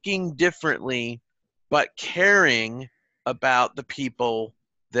thinking differently but caring about the people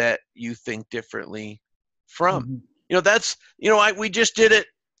that you think differently from. We just did it.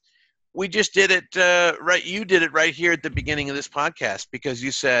 Right. You did it right here at the beginning of this podcast, because you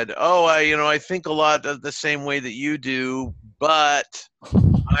said, "Oh, I think a lot of the same way that you do, but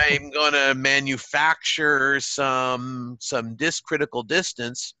I'm going to manufacture some critical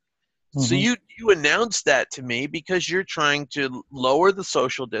distance." So you announced that to me because you're trying to lower the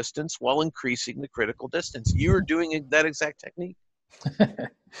social distance while increasing the critical distance. You are doing that exact technique.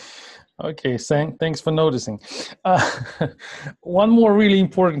 Okay, thanks for noticing. One more really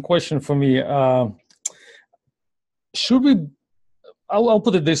important question for me. Should we, I'll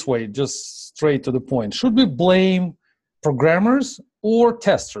put it this way, just straight to the point. Should we blame programmers or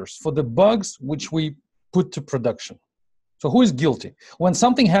testers for the bugs which we put to production? So who is guilty? When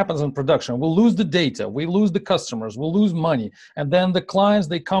something happens in production, we'll lose the data, we lose the customers, we'll lose money. And then the clients,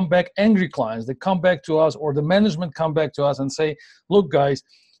 they come back, angry clients, they come back to us, or the management come back to us and say, look, guys,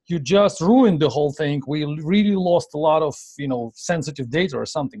 you just ruined the whole thing. We really lost a lot of, sensitive data or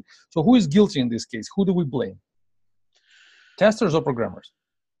something. So who is guilty in this case? Who do we blame? Testers or programmers?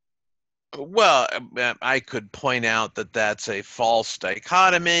 Well, I could point out that that's a false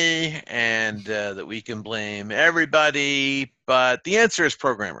dichotomy and that we can blame everybody, but the answer is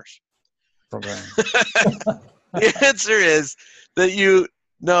programmers. The answer is that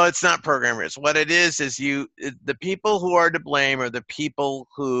no, it's not programmers. What it is the people who are to blame are the people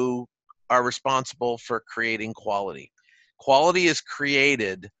who are responsible for creating quality. Quality is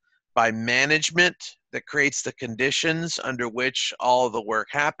created by management that creates the conditions under which all of the work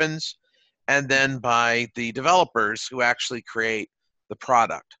happens, and then by the developers who actually create the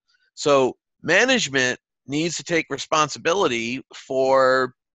product. So management needs to take responsibility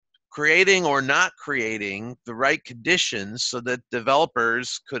for creating or not creating the right conditions so that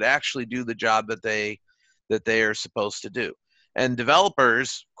developers could actually do the job that they are supposed to do. And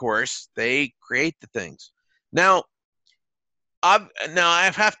developers, of course, they create the things. Now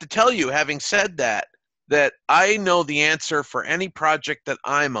I have to tell you, having said that I know the answer for any project that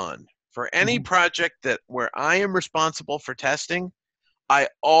I'm on. For any project where I am responsible for testing, I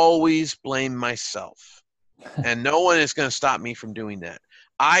always blame myself. And no one is going to stop me from doing that.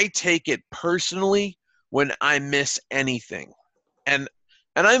 I take it personally when I miss anything. And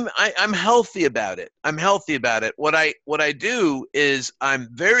and I'm healthy about it. I'm healthy about it. What I do is I'm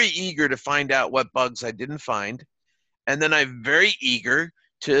very eager to find out what bugs I didn't find, and then I'm very eager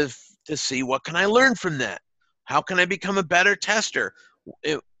to see what can I learn from that. How can I become a better tester?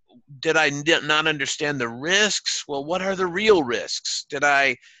 Did I not understand the risks? Well, what are the real risks? Did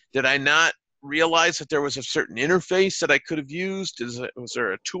I not realize that there was a certain interface that I could have used? Was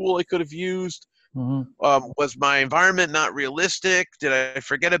there a tool I could have used? Mm-hmm. Was my environment not realistic? Did I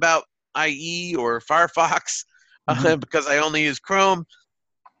forget about IE or Firefox Mm-hmm. because I only use Chrome?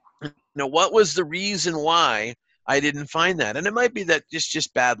 What was the reason why I didn't find that? And it might be that it's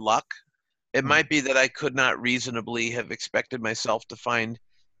just bad luck. It might be that I could not reasonably have expected myself to find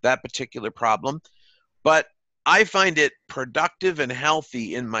that particular problem. But I find it productive and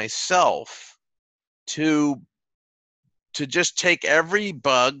healthy in myself to just take every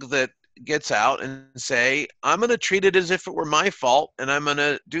bug that gets out and say, I'm going to treat it as if it were my fault, and I'm going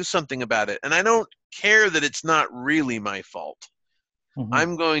to do something about it. And I don't care that it's not really my fault. Mm-hmm.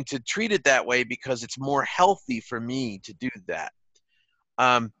 I'm going to treat it that way because it's more healthy for me to do that.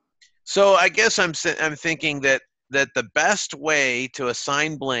 So I guess I'm thinking that the best way to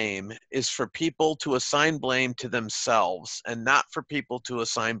assign blame is for people to assign blame to themselves and not for people to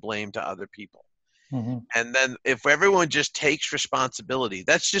assign blame to other people. Mm-hmm. And then if everyone just takes responsibility,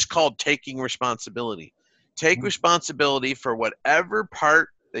 that's just called taking responsibility. Take responsibility for whatever part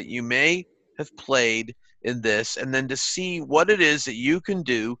that you may have played in this, and then to see what it is that you can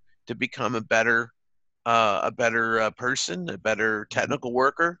do to become a better person, a better technical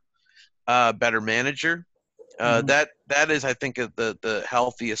worker, a better manager. Mm-hmm. That is, I think, the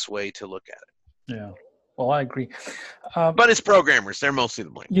healthiest way to look at it. Yeah. Well, I agree. Uh, But it's programmers; they're mostly the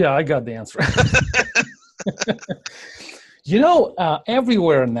blame. yeah, I got the answer.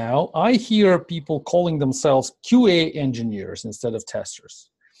 Everywhere now, I hear people calling themselves QA engineers instead of testers.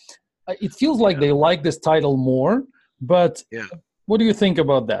 It feels like Yeah. they like this title more, but Yeah. what do you think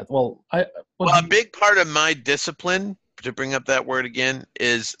about that? Well, Well, a big part of my discipline, to bring up that word again,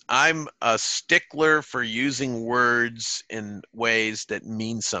 is I'm a stickler for using words in ways that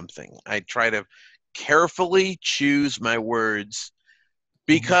mean something. I try to carefully choose my words Mhm.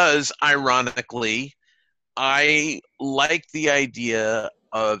 because, ironically, I like the idea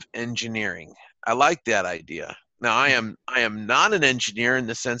of engineering. I like that idea. Now, I am not an engineer in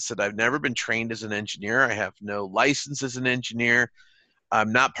the sense that I've never been trained as an engineer. I have no license as an engineer.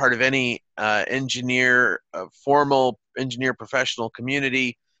 I'm not part of any formal engineer professional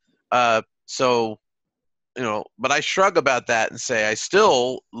community. So, but I shrug about that and say I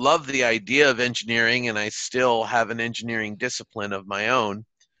still love the idea of engineering, and I still have an engineering discipline of my own.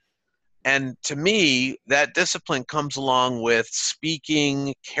 And to me, that discipline comes along with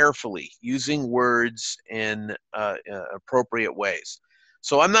speaking carefully, using words in appropriate ways.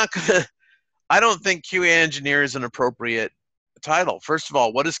 So I'm not going to, I don't think QA engineer is an appropriate title. First of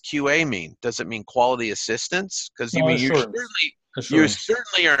all, what does QA mean? Does it mean quality assistance? Because you No, mean assurance. you Assurance.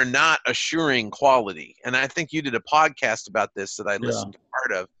 certainly are not assuring quality. And I think you did a podcast about this that I Yeah. listened to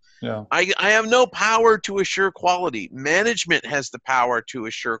part of. Yeah. I have no power to assure quality. Management has the power to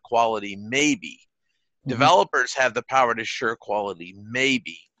assure quality, maybe. Mm-hmm. Developers have the power to assure quality,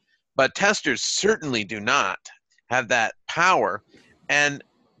 maybe. But testers certainly do not have that power. And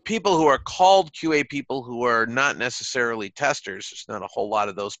people who are called QA people who are not necessarily testers, there's not a whole lot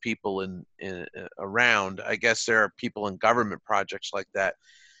of those people around. I guess there are people in government projects like that.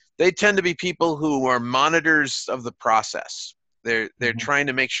 They tend to be people who are monitors of the process. They're Mm-hmm. trying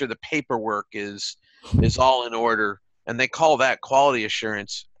to make sure the paperwork is all in order, and they call that quality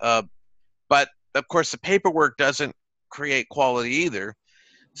assurance. But of course, the paperwork doesn't create quality either.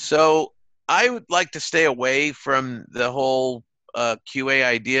 So I would like to stay away from the whole QA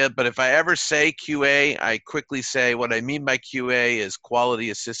idea. But if I ever say QA, I quickly say what I mean by QA is quality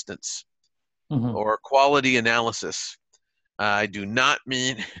assistance Mm-hmm. or quality analysis. I do not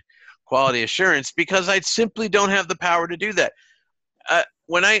mean quality assurance because I simply don't have the power to do that.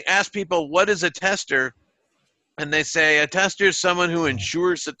 When I ask people, what is a tester? And they say, a tester is someone who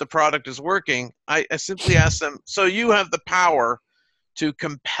ensures that the product is working. I simply ask them, so you have the power to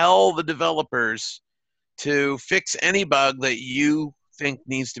compel the developers to fix any bug that you think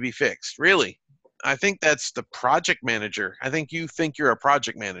needs to be fixed. Really? I think that's the project manager. I think you think you're a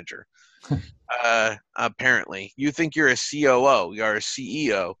project manager. Apparently, you think you're a COO. You're a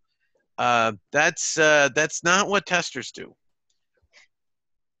CEO. That's not what testers do.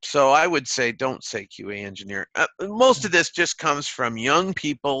 So I would say don't say QA engineer. Most of this just comes from young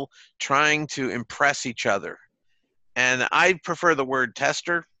people trying to impress each other. And I prefer the word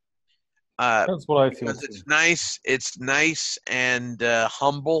tester. That's what I feel because too. it's nice and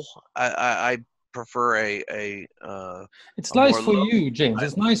humble. I prefer It's a nice more for low. you, James.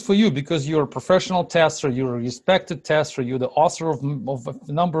 It's nice for you because you're a professional tester. You're a respected tester. You're the author of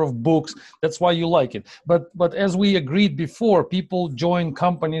a number of books. That's why you like it. But as we agreed before, people join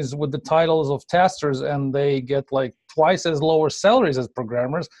companies with the titles of testers and they get like twice as lower salaries as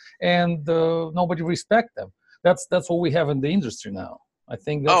programmers, and nobody respect them. That's what we have in the industry now. I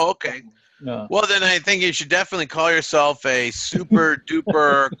think that's Oh, the okay. problem. Yeah. Well, then I think you should definitely call yourself a super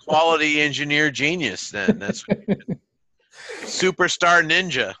duper quality engineer genius. Then that's superstar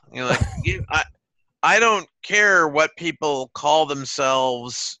ninja. Like I don't care what people call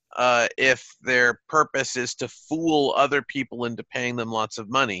themselves if their purpose is to fool other people into paying them lots of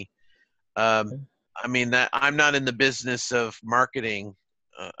money. Um, I mean that I'm not in the business of marketing.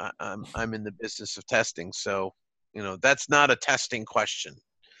 I'm in the business of testing. So that's not a testing question.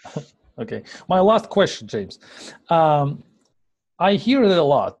 Okay. My last question, James. Um, I hear it a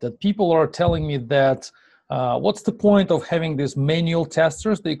lot that people are telling me that what's the point of having these manual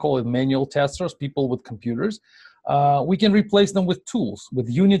testers? They call it manual testers, people with computers. We can replace them with tools, with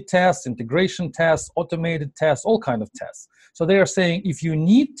unit tests, integration tests, automated tests, all kind of tests. So they are saying if you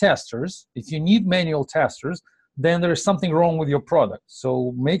need testers, if you need manual testers, then there is something wrong with your product.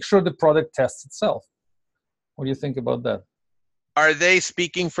 So make sure the product tests itself. What do you think about that? Are they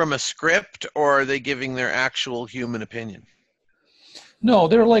speaking from a script or are they giving their actual human opinion? No,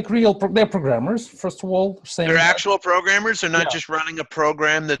 they're like they're programmers, first of all, They're saying actual programmers. They're not that. just running a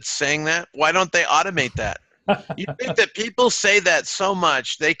program that's saying that. Why don't they automate that? You Yeah. think that people say that so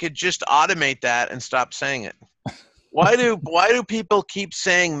much they could just automate that and stop saying it? Why do people keep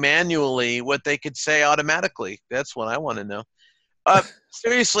saying manually what they could say automatically? That's what I want to know.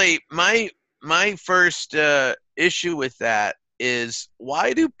 Seriously, my first issue with that is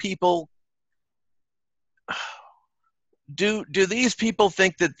why do people do these people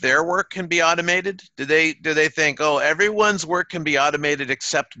think that their work can be automated? Do they think, oh, everyone's work can be automated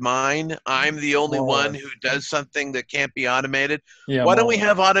except mine? I'm the only More or one who less. does something that can't be automated. Yeah, Why more don't or we less.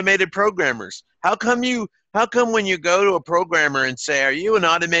 have automated programmers? How come when you go to a programmer and say, are you an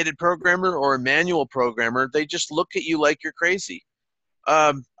automated programmer or a manual programmer, they just look at you like you're crazy?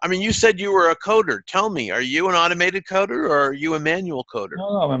 I mean, you said you were a coder. Tell me, are you an automated coder or are you a manual coder? No,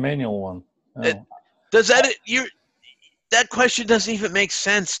 no, I'm a manual one. It, No. does that question doesn't even make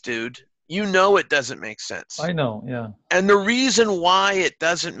sense, dude. You know it doesn't make sense. I know, yeah. And the reason why it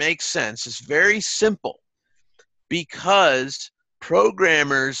doesn't make sense is very simple because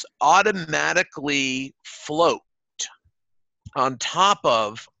programmers automatically float on top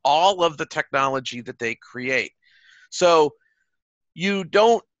of all of the technology that they create. So you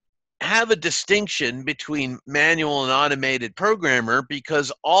don't have a distinction between manual and automated programmer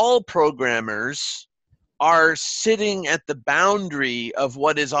because all programmers are sitting at the boundary of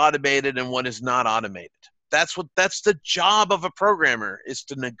what is automated and what is not automated. That's the job of a programmer, is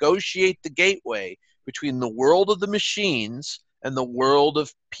to negotiate the gateway between the world of the machines and the world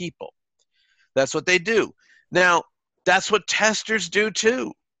of people. That's what they do. Now, that's what testers do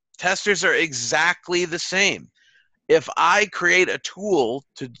too. Testers are exactly the same. If I create a tool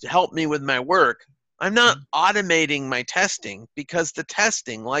to help me with my work, I'm not automating my testing because the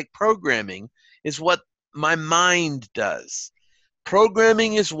testing, like programming, is what my mind does.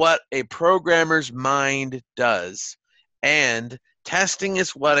 Programming is what a programmer's mind does, and testing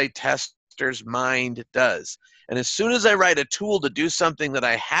is what a tester's mind does. And as soon as I write a tool to do something that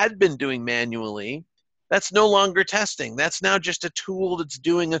I had been doing manually, that's no longer testing. That's now just a tool that's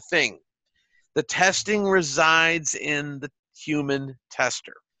doing a thing. The testing resides in the human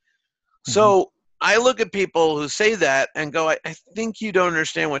tester. Mhm. So I look at people who say that and go, I think you don't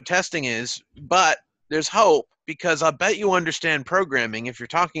understand what testing is, but there's hope because I'll bet you understand programming. If you're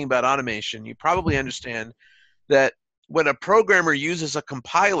talking about automation, you probably understand that when a programmer uses a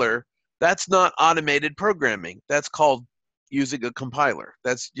compiler, that's not automated programming. That's called using a compiler.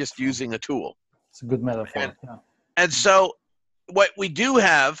 That's just using a tool. It's a good And, metaphor. Yeah. and so what we do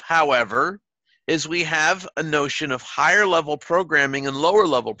have, however, is we have a notion of higher level programming and lower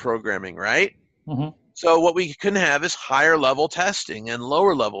level programming, right? Hmm. So what we can have is higher level testing and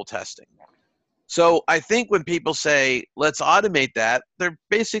lower level testing. So I think when people say, let's automate that, they're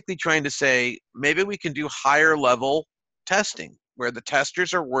basically trying to say, maybe we can do higher level testing where the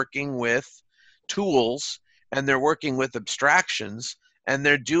testers are working with tools and they're working with abstractions and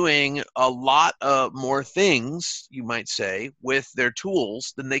they're doing a lot of more things, you might say, with their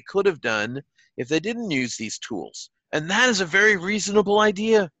tools than they could have done if they didn't use these tools. And that is a very reasonable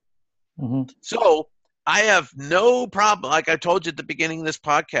idea. Hmm. So I have no problem. Like I told you at the beginning of this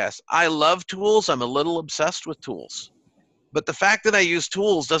podcast, I love tools. I'm a little obsessed with tools. But the fact that I use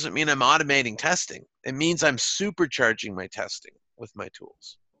tools doesn't mean I'm automating testing. It means I'm supercharging my testing with my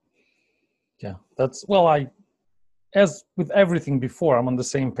tools. Yeah, that's, well, as with everything before, I'm on the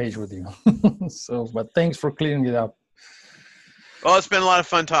same page with you. So, but thanks for clearing it up. Well, it's been a lot of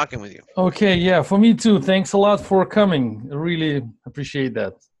fun talking with you. Okay, yeah, for me too. Thanks a lot for coming. I really appreciate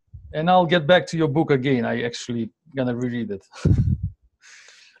that. And I'll get back to your book again. I actually gonna reread it.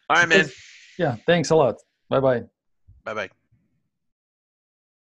 All right, man. Yeah, thanks a lot. Bye-bye. Bye-bye.